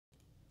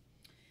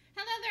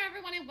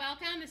Hi,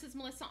 welcome. This is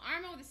Melissa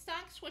Armo with the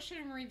Stock Swoosh, and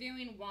I'm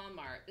reviewing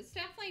Walmart. This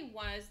definitely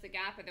was the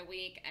gap of the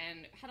week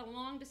and had a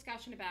long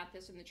discussion about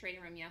this in the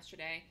trading room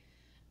yesterday.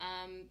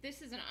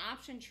 This is an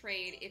option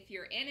trade. If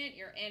you're in it,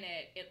 you're in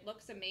it. It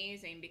looks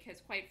amazing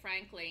because, quite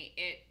frankly,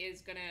 it is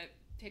going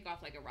to take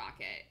off like a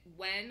rocket.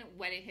 When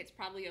it hits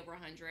probably over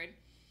 100.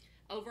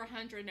 Over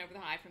 100 and over the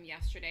high from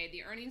yesterday.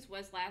 The earnings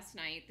was last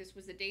night. This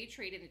was a day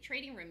trade in the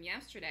trading room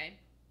yesterday.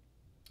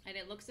 And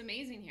it looks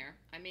amazing here.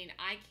 I mean,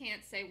 I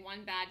can't say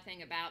one bad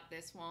thing about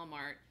this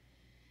Walmart.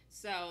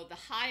 So the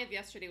high of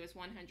yesterday was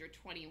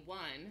 121.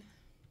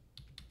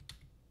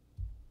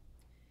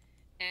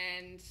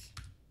 And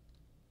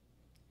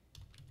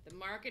the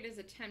market is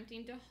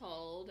attempting to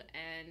hold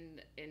and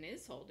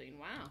is holding.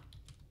 Wow.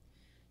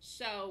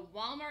 So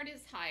Walmart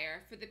is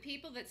higher. For the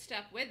people that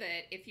stuck with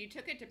it, if you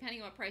took it,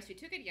 depending on what price you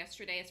took it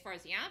yesterday, as far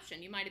as the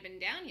option, you might have been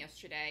down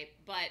yesterday,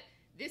 but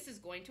this is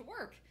going to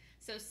work.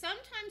 So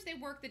sometimes they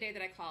work the day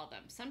that I call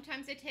them.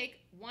 Sometimes they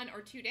take 1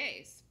 or 2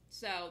 days.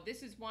 So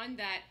this is one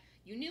that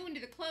you knew into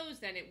the close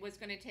then it was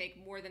going to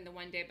take more than the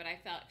 1 day, but I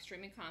felt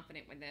extremely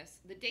confident with this.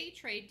 The day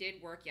trade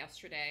did work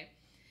yesterday,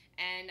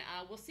 and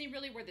we'll see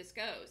really where this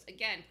goes.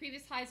 Again,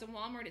 previous highs in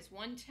Walmart is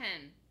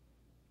 110,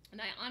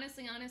 and I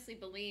honestly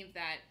believe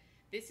that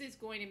this is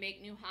going to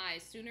make new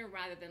highs sooner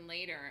rather than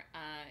later.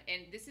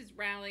 And this is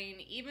rallying,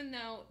 even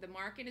though the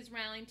market is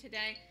rallying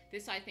today,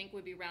 this I think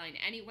would be rallying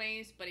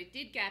anyways, but it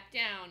did gap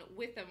down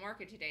with the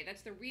market today.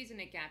 That's the reason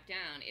it gapped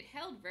down. It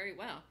held very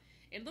well.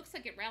 It looks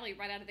like it rallied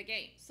right out of the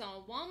gate.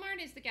 So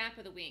Walmart is the gap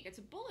of the week. It's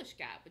a bullish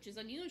gap, which is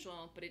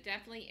unusual, but it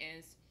definitely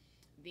is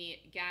the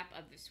gap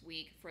of this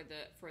week for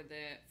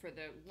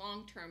the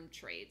long-term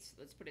trades.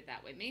 Let's put it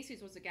that way.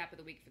 Macy's was the gap of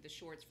the week for the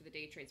shorts, for the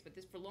day trades, but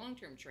this for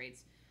long-term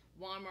trades,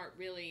 Walmart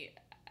really,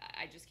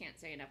 I just can't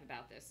say enough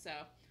about this. So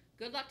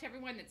good luck to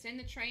everyone that's in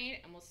the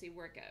trade, and we'll see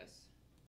where it goes.